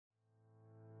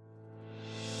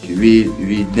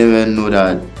we never know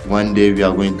that one day we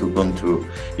are going to come to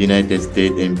United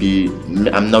States and be,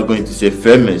 I'm not going to say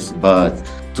famous, but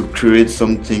to create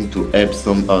something to help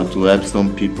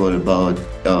some people about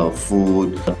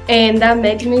food. And that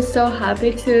makes me so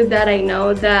happy too that I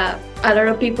know that a lot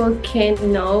of people can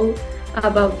know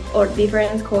about our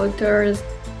different cultures.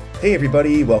 Hey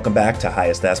everybody, welcome back to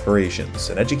Highest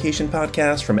Aspirations, an education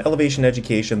podcast from Elevation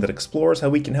Education that explores how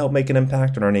we can help make an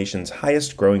impact on our nation's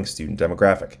highest growing student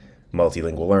demographic,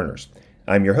 multilingual learners.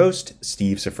 I'm your host,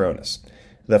 Steve Sofronis.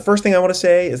 The first thing I want to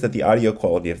say is that the audio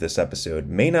quality of this episode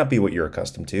may not be what you're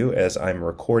accustomed to, as I'm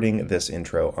recording this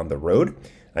intro on the road.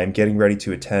 I'm getting ready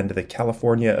to attend the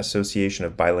California Association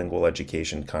of Bilingual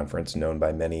Education conference, known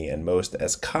by many and most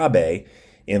as CABE,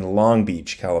 in Long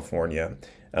Beach, California.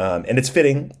 And it's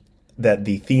fitting that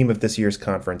the theme of this year's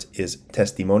conference is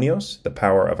Testimonios, the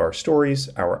power of our stories,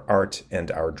 our art, and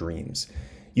our dreams.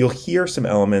 You'll hear some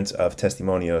elements of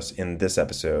Testimonios in this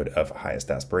episode of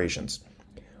Highest Aspirations.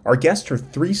 Our guests are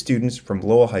 3 students from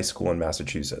Lowell High School in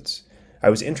Massachusetts. I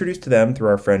was introduced to them through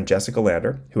our friend Jessica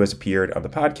Lander, who has appeared on the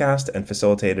podcast and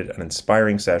facilitated an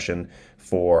inspiring session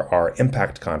for our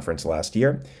Impact Conference last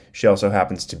year. She also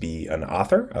happens to be an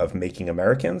author of Making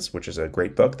Americans, which is a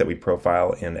great book that we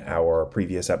profile in our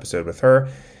previous episode with her.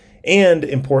 And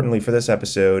importantly for this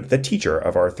episode, the teacher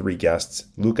of our 3 guests,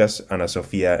 Lucas, Ana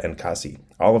Sofia, and Kasi,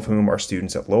 all of whom are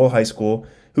students at Lowell High School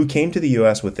who came to the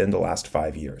U.S. within the last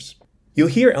 5 years. You'll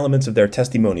hear elements of their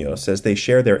testimonials as they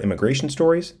share their immigration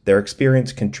stories, their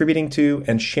experience contributing to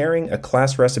and sharing a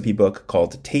class recipe book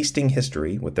called Tasting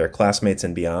History with their classmates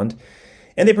and beyond,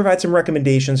 and they provide some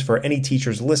recommendations for any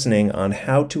teachers listening on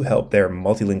how to help their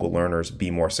multilingual learners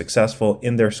be more successful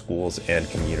in their schools and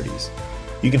communities.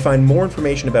 You can find more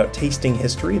information about Tasting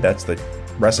History, that's the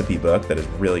recipe book that is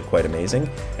really quite amazing,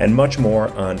 and much more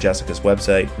on Jessica's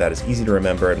website that is easy to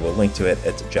remember, and we'll link to it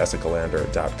at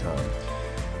jessicalander.com.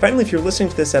 Finally, if you're listening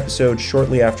to this episode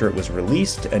shortly after it was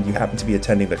released and you happen to be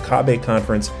attending the CABE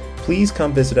conference, please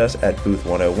come visit us at Booth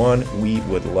 101. We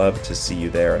would love to see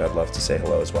you there, and I'd love to say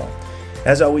hello as well.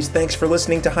 As always, thanks for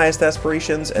listening to Highest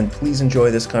Aspirations, and please enjoy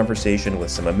this conversation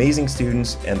with some amazing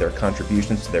students and their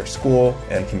contributions to their school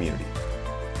and community.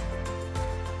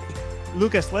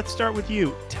 Lucas, let's start with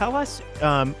you. Tell us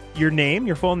your name,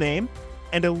 your full name,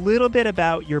 and a little bit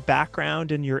about your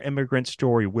background and your immigrant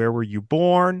story. Where were you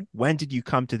born? When did you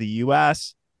come to the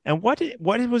U.S.? And what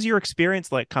was your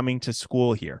experience like coming to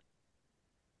school here?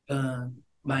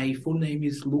 My full name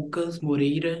is Lucas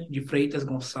Moreira de Freitas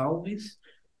Gonçalves.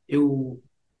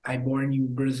 I born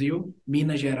in Brazil,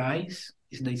 Minas Gerais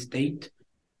is the state.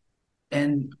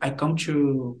 And I come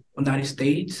to United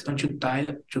States until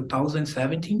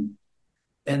 2017.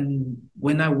 And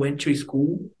when I went to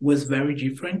school, was very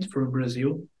different from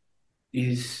Brazil.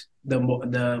 Is the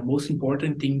most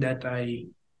important thing that I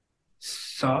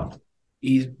saw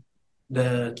is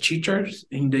the teachers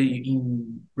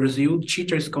in Brazil.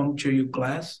 Teachers come to your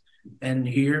class, and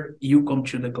here you come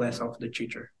to the class of the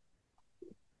teacher.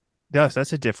 Yes,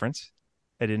 that's a difference.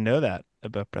 I didn't know that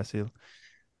about Brazil.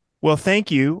 Well,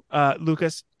 thank you,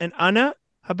 Lucas. And Ana,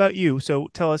 how about you? So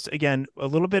tell us again a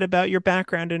little bit about your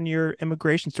background and your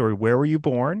immigration story. Where were you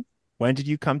born? When did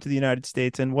you come to the United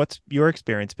States? And what's your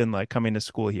experience been like coming to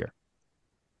school here?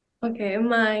 Okay,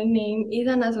 my name is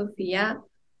Ana Sofia.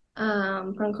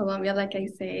 From Colombia, like I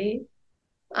say.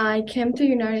 I came to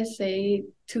United States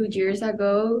 2 years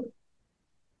ago.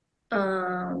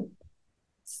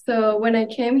 So when I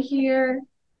came here,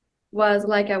 was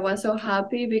like I was so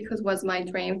happy because it was my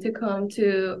dream to come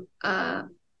to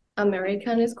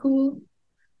American school.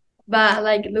 But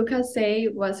like Lucas said,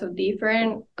 it was so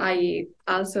different. I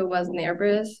also was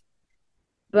nervous.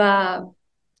 But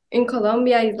in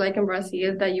Colombia, it's like in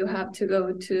Brazil that you have to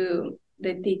go to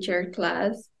the teacher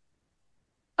class.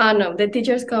 No, the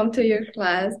teachers come to your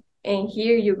class, and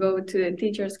here you go to the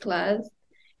teacher's class,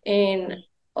 and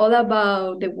all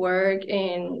about the work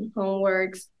and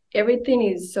homeworks. Everything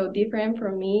is so different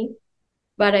from me,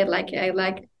 but I like it. I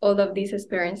like all of these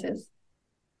experiences.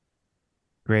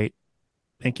 Great.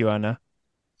 Thank you, Ana.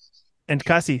 And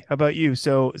Kasi, how about you?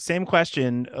 So same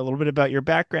question, a little bit about your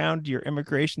background, your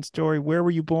immigration story. Where were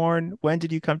you born? When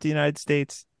did you come to the United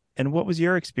States? And what was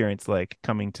your experience like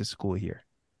coming to school here?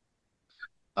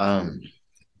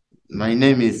 My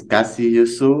name is Kasi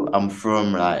Yusu. I'm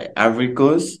from Ivory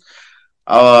Coast.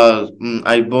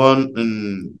 I born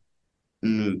in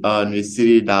a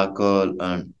city that called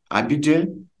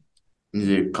Abidjan, in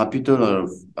the capital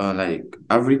of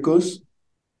Ivory Coast.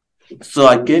 So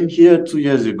I came here 2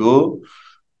 years ago.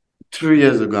 3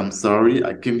 years ago, I'm sorry.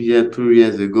 I came here 2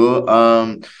 years ago.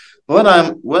 When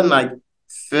I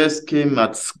first came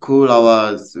at school, I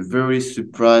was very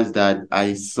surprised that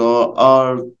I saw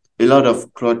a lot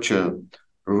of culture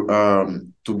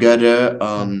together.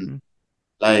 Mhm.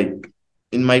 Like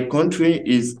in my country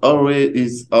is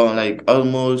like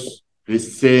almost the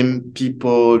same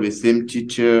people, the same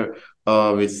teacher,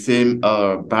 the same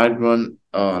background,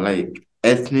 like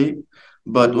ethnic.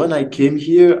 But when I came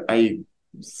here, I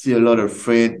see a lot of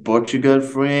friend, Portugal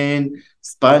friend,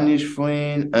 Spanish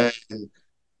friend, and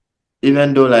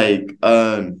even though like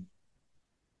uh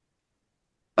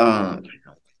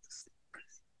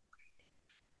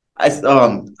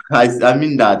I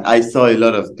mean that I saw a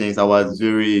lot of things. I was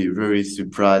very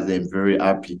surprised and very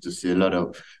happy to see a lot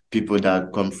of people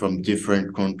that come from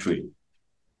different country.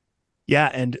 Yeah,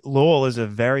 and Lowell is a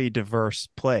very diverse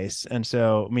place. And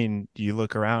so, I mean, you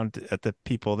look around at the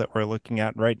people that we're looking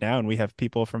at right now, and we have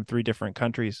people from three different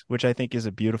countries, which I think is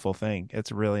a beautiful thing.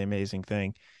 It's a really amazing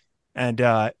thing. And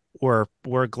we're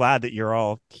glad that you're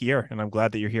all here, and I'm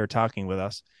glad that you're here talking with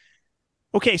us.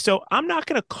 Okay, so I'm not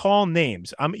going to call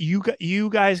names. You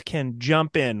guys can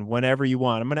jump in whenever you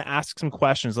want. I'm going to ask some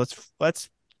questions. Let's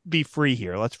be free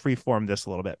here. Let's free form this a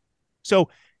little bit. So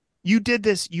you did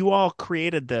this, you all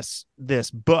created this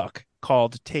book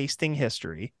called Tasting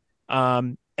History.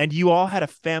 And you all had a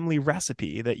family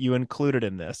recipe that you included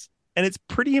in this. And it's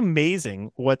pretty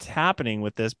amazing what's happening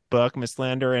with this book. Miss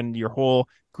Lander and your whole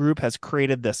group has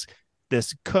created this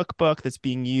cookbook that's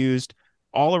being used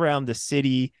all around the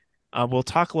city. We'll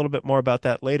talk a little bit more about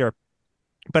that later.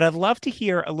 But I'd love to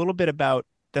hear a little bit about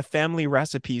the family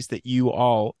recipes that you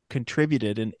all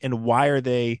contributed, and why are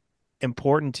they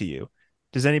important to you?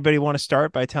 Does anybody want to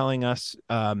start by telling us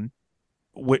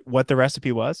what the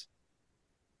recipe was?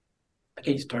 I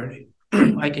can start it.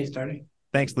 I can start it.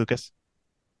 Thanks, Lucas.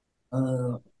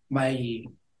 Uh, my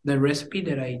the recipe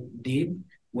that I did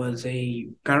was a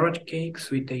carrot cakes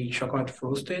with a chocolate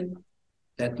frosted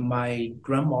that my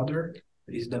grandmother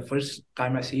is the first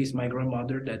time I see is my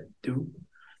grandmother that do,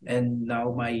 and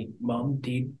now my mom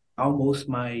did almost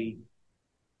my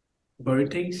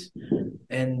birthdays,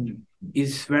 and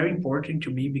it's very important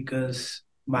to me because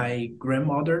my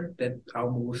grandmother that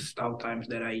almost all times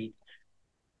that I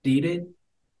did it,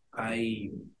 I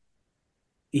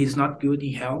is not good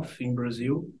in health in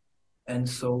Brazil, and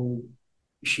so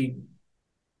she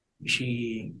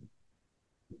she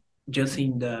just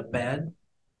in the bed.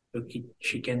 Okay,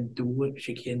 she can do it.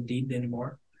 She can't eat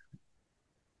anymore,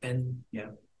 and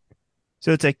yeah.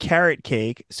 So it's a carrot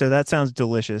cake. So that sounds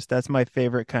delicious. That's my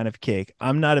favorite kind of cake.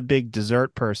 I'm not a big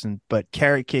dessert person, but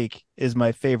carrot cake is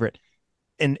my favorite.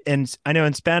 And I know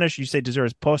in Spanish you say dessert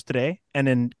is postre,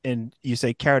 and in you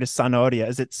say carrot is zanahoria.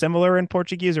 Is it similar in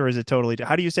Portuguese, or is it totally?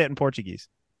 How do you say it in Portuguese?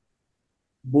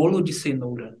 Bolo de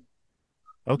cenoura.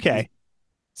 Okay,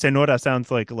 cenoura sounds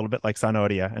like a little bit like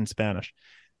zanahoria in Spanish.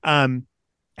 Um,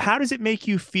 how does it make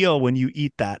you feel when you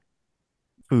eat that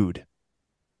food?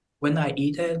 When I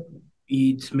eat it,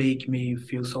 it make me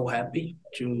feel so happy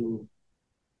to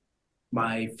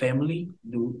my family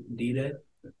do did it,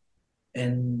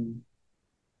 and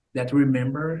that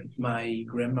remember my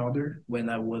grandmother when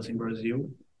I was in Brazil.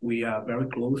 We are very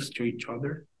close to each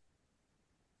other.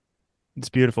 It's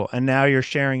beautiful, and now you're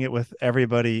sharing it with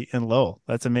everybody in Lowell.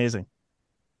 That's amazing.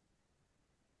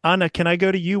 Anna, can I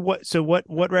go to you?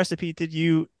 What recipe did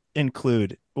you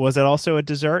include? Was it also a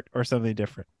dessert or something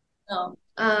different? No.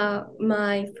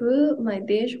 My food, my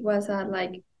dish was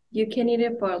like you can eat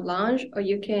it for lunch or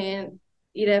you can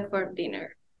eat it for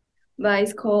dinner. But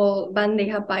it's called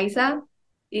bandeja paisa.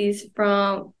 Is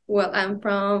from I'm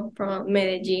from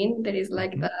Medellin. That is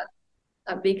like Mhm.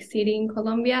 a big city in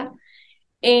Colombia.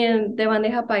 And the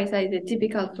bandeja paisa is the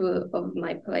typical food of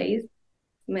my place,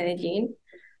 Medellin.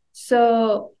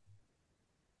 So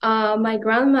my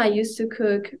grandma used to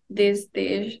cook this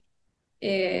dish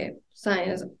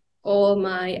since all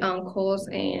my uncles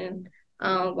and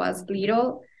was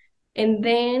little. And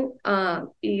then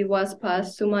it was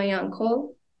passed to my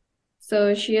uncle.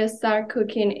 So she started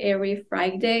cooking every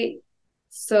Friday.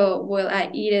 So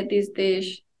I eat this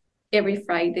dish every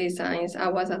Friday since I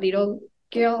was a little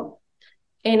girl.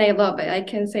 And I love it. I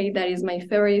can say that is my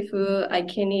favorite food. I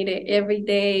can eat it every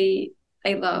day.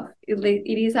 I love it.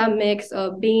 It is a mix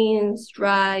of beans,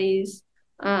 rice,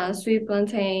 sweet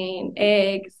plantain,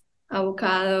 eggs,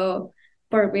 avocado,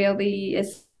 pork belly.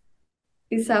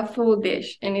 It's a full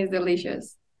dish and it's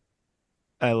delicious.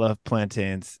 I love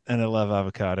plantains and I love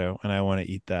avocado, and I want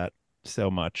to eat that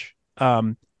so much.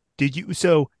 Did you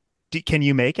so can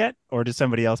you make it, or does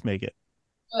somebody else make it?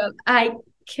 Well, I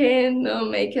cannot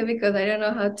make it because I don't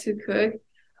know how to cook.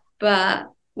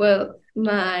 But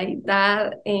my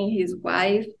dad and his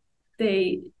wife,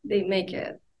 they make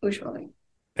it usually.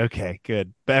 Okay,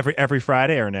 good. But every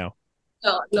Friday or no?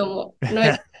 No, no more. No,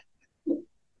 it's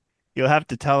You'll have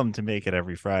to tell them to make it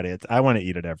every Friday. I want to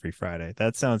eat it every Friday.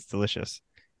 That sounds delicious.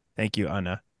 Thank you,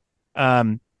 Anna.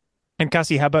 Um, and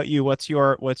Cassie, how about you? What's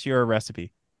your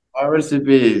recipe? Our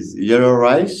recipe is yellow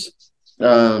rice.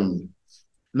 Um,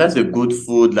 that's a good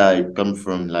food like come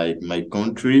from like my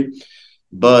country,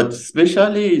 but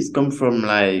especially it's come from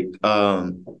like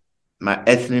my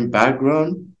ethnic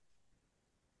background.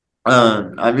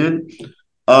 I mean,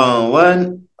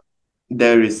 when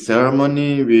there is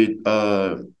ceremony with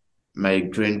my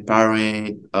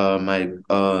grandparent, my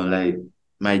like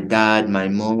my dad, my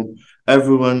mom,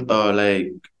 everyone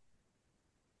like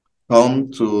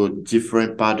come to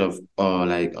different part of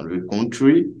like of the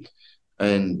country,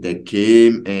 and they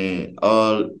came and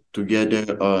all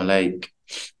together all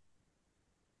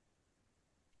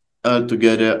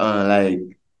together like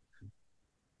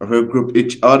regroup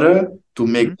each other to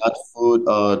Hmm. make that food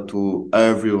to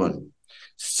everyone.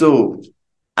 So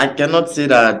I cannot say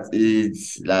that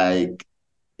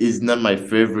it's not my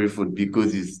favorite food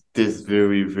because it tastes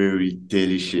very, very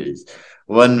delicious.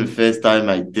 When the first time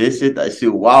I tasted, I said,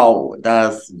 wow,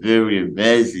 that's very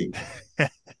amazing.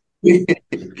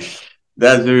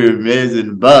 That's very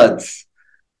amazing. But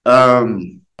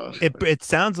um It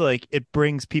sounds like it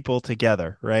brings people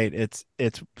together, right? It's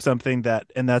something that,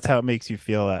 and that's how it makes you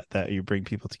feel that you bring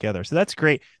people together. So that's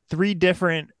great. Three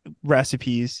different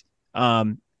recipes,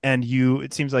 and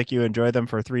it seems like you enjoy them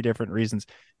for three different reasons.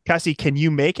 Cassie, can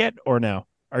you make it or no?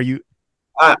 Are you?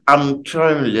 I'm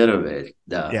trying a little bit.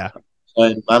 Yeah. Yeah.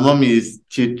 And my mom is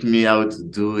teaching me how to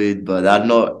do it, but I'm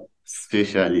not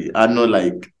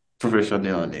like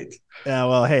professional on it. Yeah.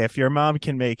 Well, hey, if your mom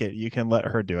can make it, you can let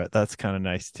her do it. That's kind of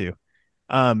nice too.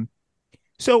 Um,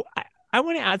 So I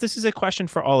want to ask, this is a question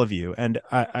for all of you, and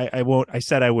I won't. I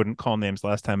said I wouldn't call names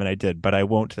last time, and I did, but I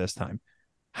won't this time.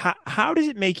 How does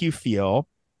it make you feel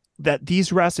that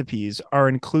these recipes are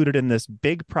included in this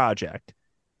big project,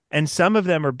 and some of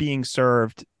them are being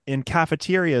served in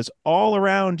cafeterias all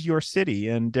around your city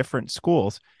in different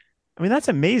schools? I mean, that's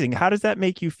amazing. How does that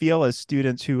make you feel as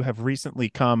students who have recently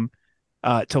come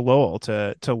to Lowell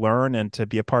to learn and to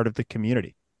be a part of the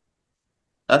community?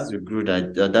 That's a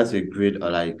great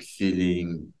like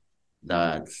feeling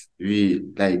that we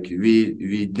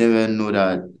never know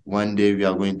that one day we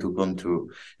are going to come to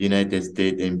United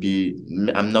States and be,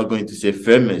 I'm not going to say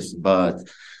famous, but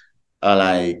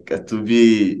to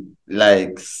be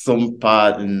like some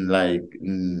part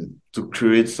in to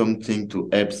create something to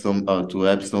help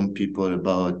some people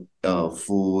about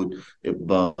food,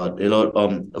 about a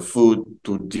lot food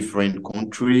to different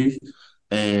countries.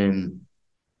 And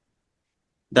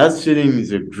that feeling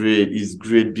is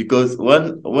great because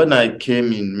when I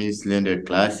came in Miss Lender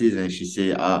classes and she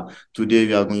said, today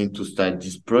we are going to start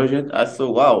this project, I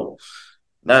thought, wow,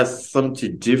 that's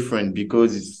something different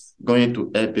because it's going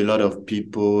to help a lot of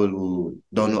people who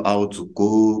don't know how to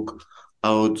cook,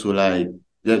 how to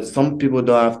some people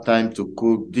don't have time to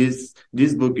cook. This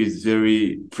book is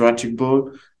very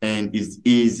practical and it's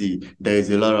easy. There is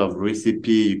a lot of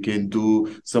recipe. You can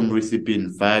do some recipe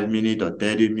in 5 minutes or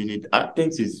 30 minutes. I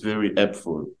think it's very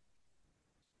helpful.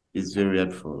 It's very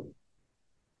helpful.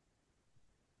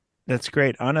 That's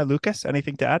great. Anna, Lucas,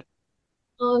 anything to add?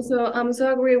 also I'm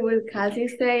so agree with Cassie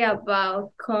say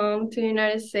about come to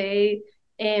United States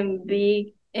and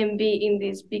be in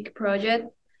this big project.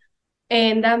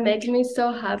 And that makes me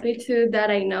so happy too that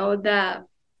I know that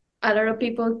a lot of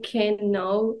people can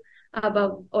know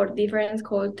about our different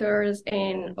cultures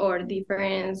and our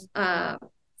different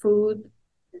food.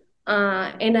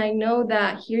 And I know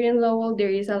that here in Lowell, there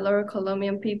is a lot of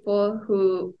Colombian people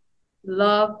who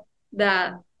love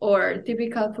that our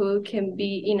typical food can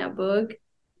be in a book.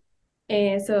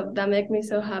 And so that makes me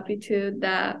so happy too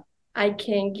that I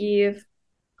can give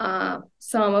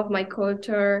some of my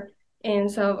culture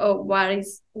and some of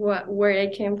where I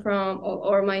came from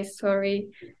or my story,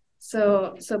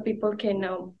 so people can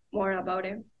know more about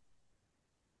it.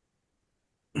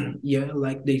 Yeah,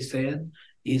 like they said,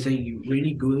 is a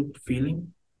really good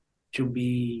feeling to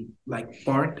be like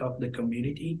part of the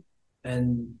community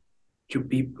and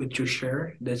to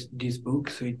share these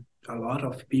books with a lot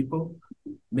of people.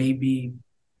 Maybe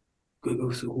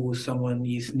who someone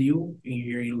is new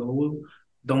here in Lowell,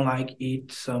 don't like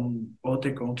eat some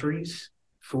other countries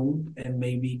food, and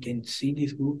maybe can see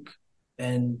this book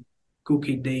and cook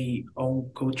it their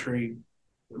own culture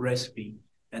recipe.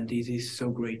 And this is so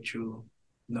great to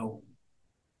know.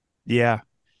 Yeah.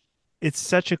 It's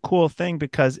such a cool thing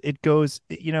because it goes,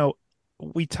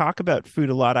 we talk about food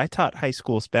a lot. I taught high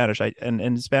school Spanish.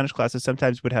 And Spanish classes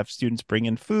sometimes would have students bring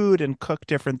in food and cook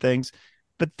different things.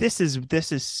 but this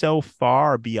is so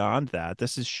far beyond that.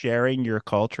 This is sharing your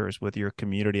cultures with your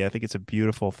community. I think it's a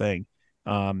beautiful thing.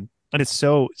 And it's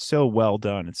so well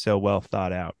done. It's so well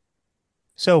thought out.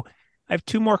 So I have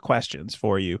two more questions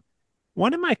for you.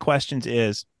 One of my questions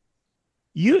is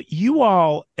you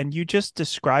all, and you just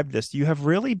described this, you have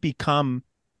really become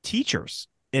teachers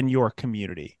in your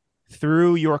community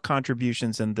through your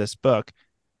contributions in this book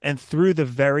and through the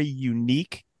very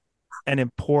unique and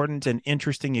important and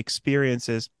interesting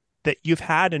experiences that you've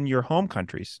had in your home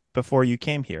countries before you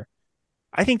came here.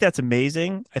 I think that's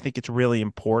amazing. I think it's really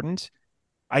important.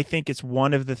 I think it's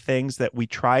one of the things that we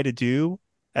try to do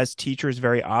as teachers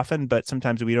very often, but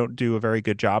sometimes we don't do a very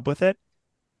good job with it.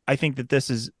 I think that this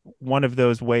is one of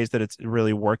those ways that it's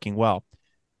really working well.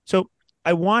 So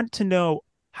I want to know,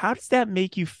 how does that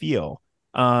make you feel,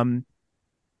 to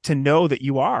know that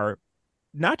you are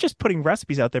not just putting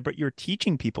recipes out there, but you're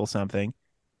teaching people something?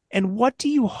 And what do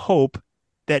you hope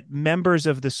that members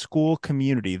of the school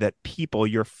community, that people,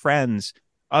 your friends,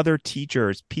 other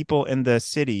teachers, people in the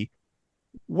city,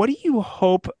 what do you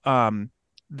hope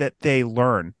that they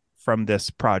learn from this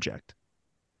project?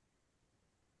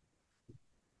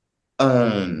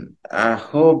 I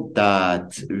hope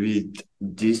that with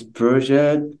this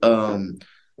project,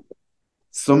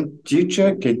 some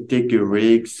teacher can take a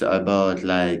risk about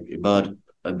like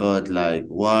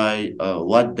why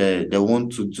what they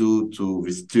want to do to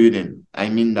the student. I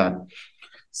mean that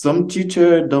some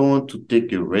teacher don't want to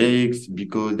take a risk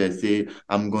because they say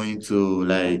I'm going to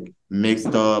like mix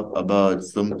up about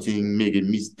something, make a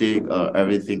mistake or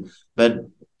everything. But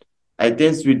I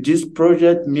think with this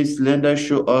project, Miss Lenda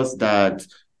show us that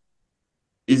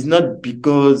it's not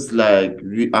because like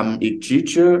I'm a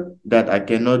teacher that I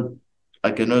cannot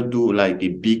do like a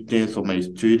big thing for my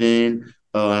student.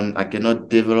 I cannot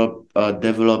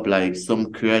develop like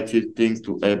some creative things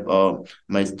to help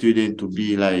my student to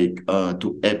be like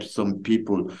to help some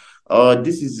people.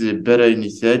 This is a better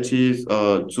initiative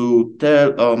to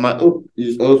tell. My hope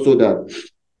is also that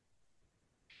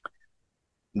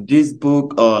this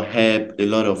book help a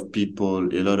lot of people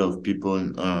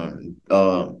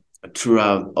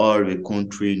throughout all the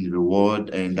country in the world,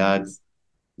 and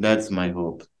that's my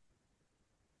hope.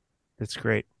 That's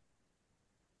great.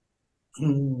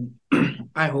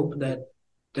 I hope that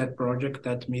that project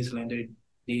that Miss Lander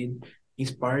did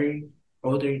inspire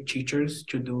other teachers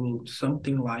to do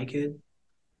something like it.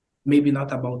 Maybe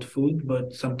not about food,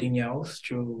 but something else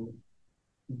to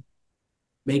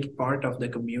make part of the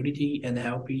community and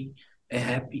happy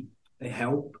and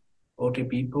help other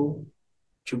people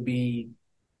to be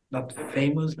not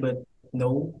famous but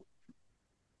know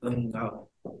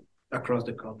across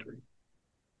the country.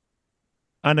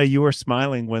 Anna, you were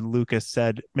smiling when Lucas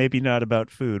said maybe not about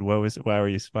food. Why were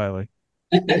you smiling?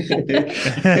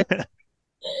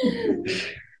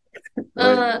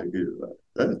 Uh,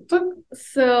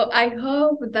 so I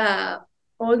hope that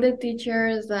all the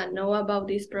teachers that know about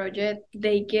this project,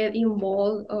 they get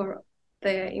involved or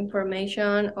the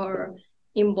information or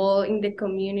involved in the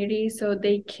community so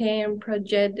they can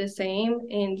project the same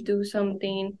and do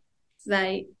something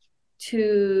like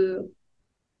to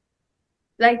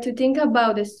to think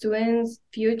about the students'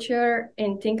 future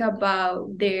and think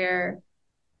about their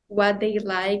what they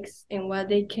likes and what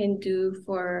they can do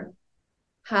for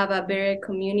have a better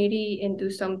community and do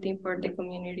something for the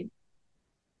community.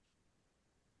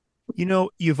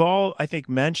 You've all, I think,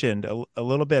 mentioned a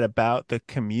little bit about the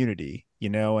community,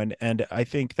 and I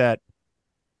think that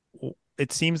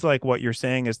it seems like what you're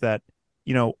saying is that,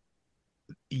 you know,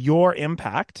 your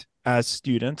impact as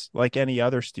students, like any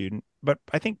other student, but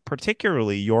I think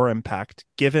particularly your impact,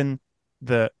 given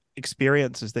the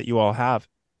experiences that you all have,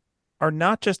 are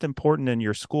not just important in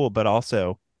your school, but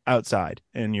also outside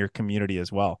in your community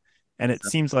as well. And it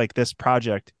seems like this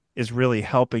project is really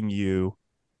helping you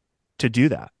to do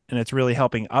that. And it's really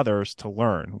helping others to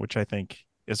learn, which I think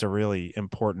is a really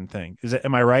important thing.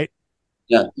 Am I right?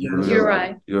 Yeah, You're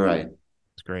right. You're right.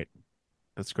 That's great.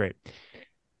 That's great.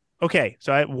 Okay.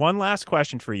 So I have one last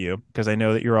question for you, because I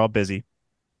know that you're all busy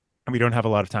and we don't have a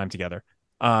lot of time together.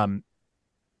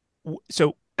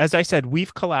 So as I said,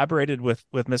 we've collaborated with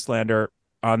Miss Lander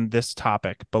on this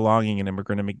topic, belonging in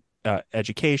immigrant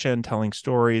education, telling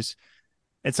stories.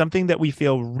 It's something that we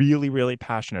feel really, really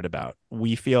passionate about.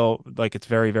 We feel like it's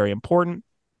very, very important.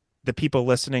 The people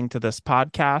listening to this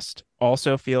podcast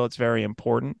also feel it's very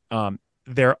important.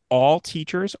 They're all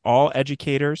teachers, all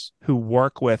educators who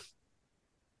work with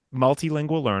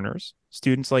multilingual learners,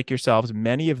 students like yourselves.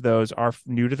 Many of those are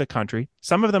new to the country.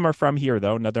 Some of them are from here,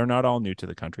 though. No, they're not all new to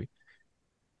the country.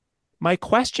 My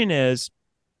question is,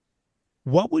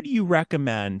 what would you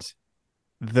recommend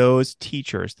those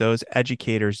teachers, those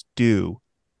educators do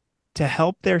to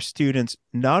help their students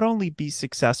not only be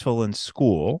successful in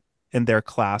school, in their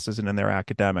classes and in their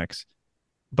academics,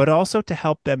 but also to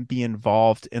help them be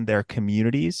involved in their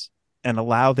communities and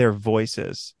allow their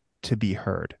voices to be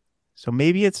heard. So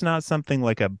maybe it's not something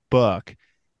like a book,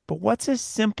 but what's a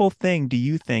simple thing do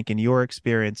you think in your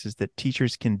experiences that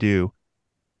teachers can do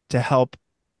to help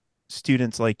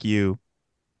students like you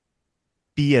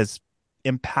be as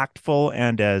impactful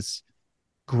and as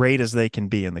great as they can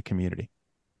be in the community?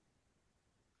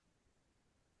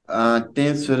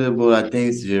 Things suitable, I think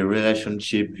it's the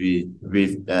relationship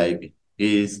with like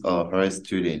his or her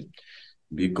student,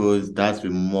 because that's the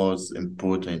most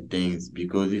important things.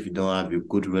 Because if you don't have a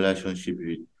good relationship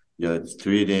with your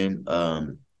student,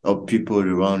 or people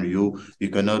around you, you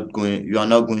are not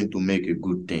going to make a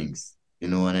good things. You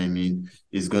know what I mean?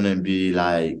 It's gonna be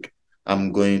like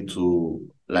I'm going to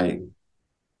like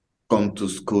come to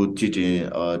school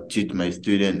teaching teach my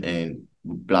student and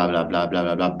blah blah blah blah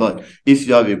blah blah. But if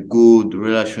you have a good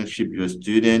relationship with your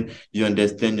student, you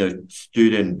understand your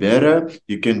student better,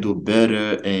 you can do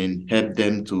better and help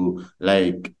them to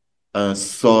like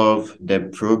solve their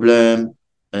problem,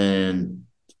 and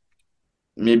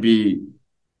maybe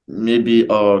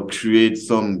create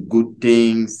some good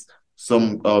things,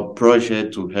 some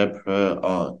project to help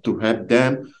her to help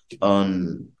them,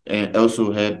 and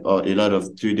also help a lot of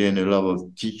students, a lot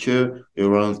of teacher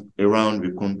around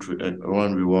the country,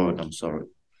 around the world. I'm sorry.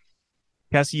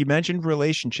 Cassie, you mentioned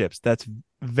relationships. That's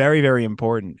very, very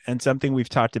important and something we've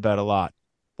talked about a lot.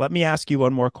 Let me ask you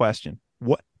one more question.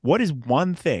 What is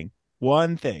one thing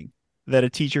that a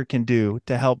teacher can do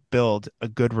to help build a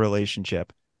good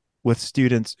relationship with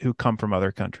students who come from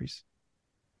other countries?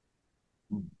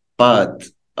 But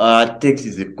I think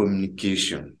it's a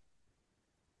communication.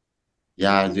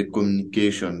 Yeah, the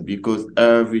communication, because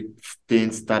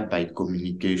everything start by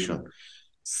communication.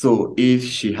 So if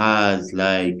she has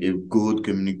like a good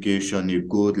communication, a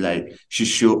good like she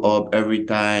show up every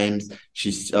time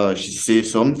she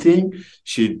says something,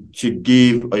 she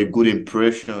give a good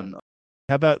impression.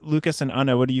 How about Lucas and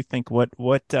Anna? What do you think? What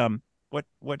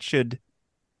should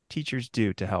teachers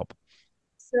do to help?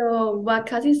 So what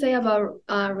Cassie say about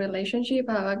relationship,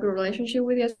 have a good relationship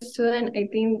with your student, I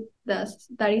think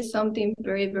that is something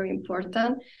very, very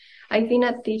important. I think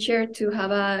a teacher to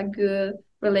have a good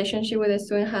relationship with a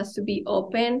student has to be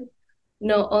open,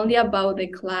 not only about the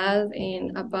class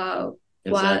and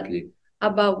Exactly.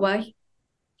 about what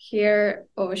he or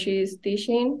she is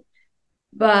teaching,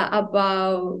 but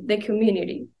about the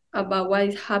community, about what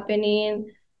is happening,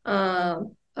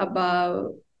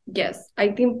 about, yes, I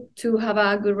think to have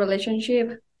a good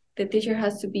relationship, the teacher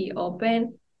has to be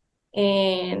open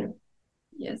and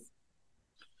yes.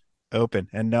 Open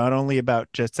and not only about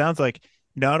just sounds like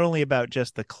not only about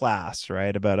just the class,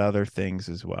 right? About other things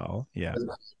as well. Yeah.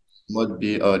 Must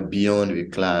be beyond the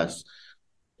class.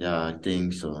 Yeah, I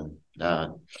think so. I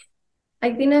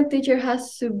think a teacher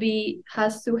has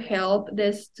to help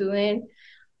the student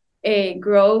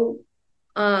grow,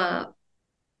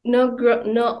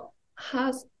 not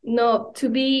has not to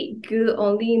be good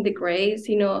only in the grades,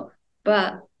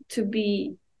 but to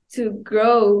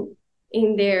grow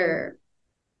in their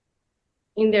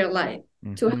life,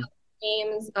 to have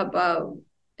games about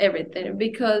everything,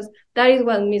 because that is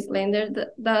what Miss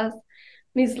Lender does.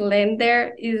 Miss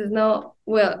Lender is not,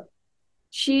 well,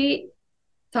 she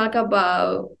talk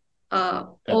about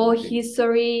all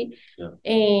history, Yeah.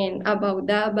 and about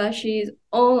that, but she's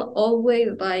always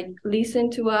like listen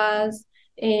to us,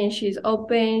 and she's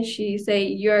open. She say,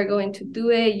 you're going to do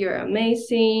it, you're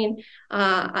amazing,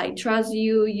 I trust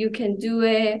you, you can do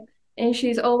it. And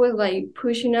she's always like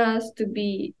pushing us to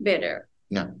be better.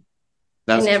 Yeah,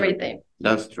 that's in true. everything.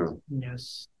 That's true.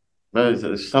 Yes.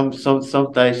 But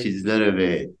sometimes she's a little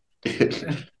bit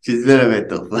she's a little bit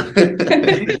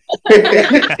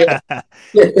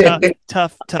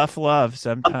tough love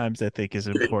sometimes I think is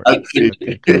important. I'm kidding.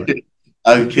 Okay, cool.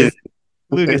 I'm kidding.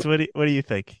 Lucas, what do you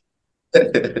think?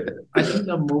 I think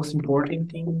the most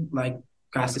important thing, like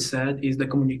Cassie said, is the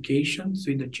communications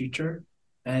with the teacher,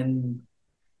 and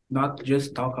not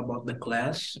just talk about the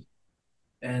class.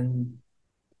 And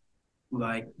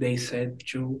like they said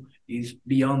too, is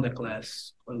beyond the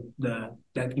class. That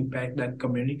impact that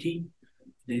community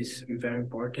is very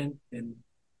important, and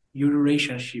your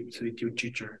relationships with your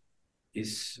teacher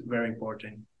is very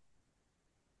important.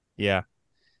 Yeah.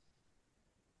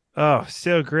 Oh,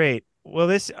 so great. Well,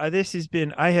 this has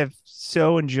been. I have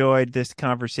so enjoyed this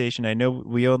conversation. I know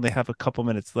we only have a couple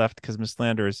minutes left because Miss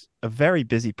Lander is a very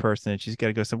busy person and she's got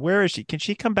to go. So where is she? Can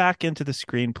she come back into the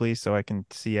screen, please, so I can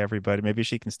see everybody? Maybe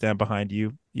she can stand behind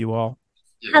you all.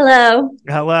 Hello.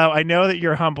 Hello. I know that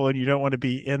you're humble and you don't want to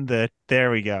be in the.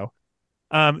 There we go.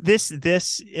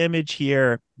 This image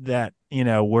here that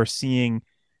we're seeing,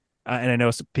 and I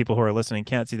know some people who are listening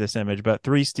can't see this image, but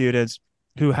three students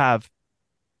who have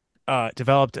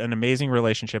developed an amazing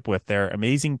relationship with their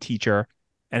amazing teacher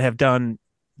and have done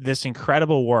this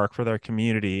incredible work for their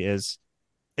community it's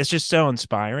just so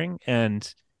inspiring.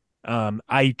 And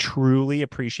I truly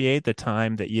appreciate the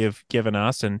time that you've given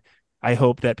us. And I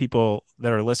hope that people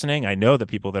that are listening, I know that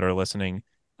people that are listening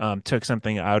took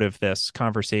something out of this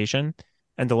conversation.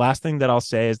 And the last thing that I'll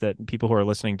say is that people who are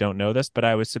listening don't know this, but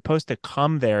I was supposed to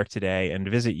come there today and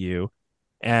visit you.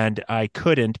 And I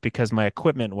couldn't because my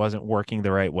equipment wasn't working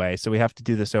the right way. So we have to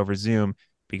do this over Zoom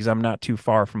because I'm not too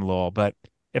far from Lowell. But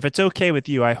if it's okay with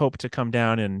you, I hope to come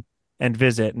down and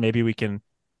visit. Maybe we can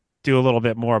do a little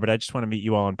bit more, but I just want to meet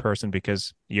you all in person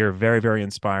because you're very, very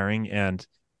inspiring. And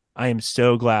I am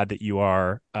so glad that you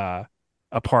are a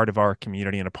part of our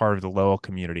community and a part of the Lowell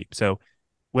community. So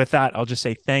with that, I'll just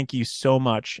say thank you so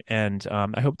much. And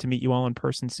I hope to meet you all in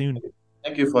person soon.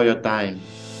 Thank you for your time.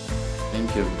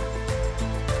 Thank you.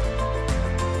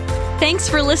 Thanks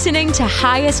for listening to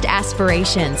Highest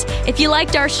Aspirations. If you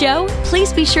liked our show,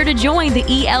 please be sure to join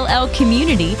the ELL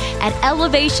community at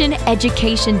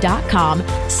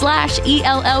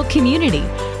elevationeducation.com/ELL community,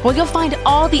 where you'll find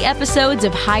all the episodes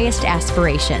of Highest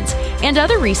Aspirations and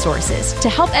other resources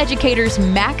to help educators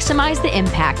maximize the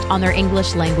impact on their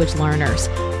English language learners.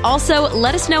 Also,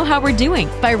 let us know how we're doing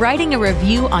by writing a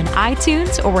review on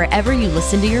iTunes or wherever you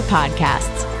listen to your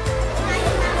podcasts.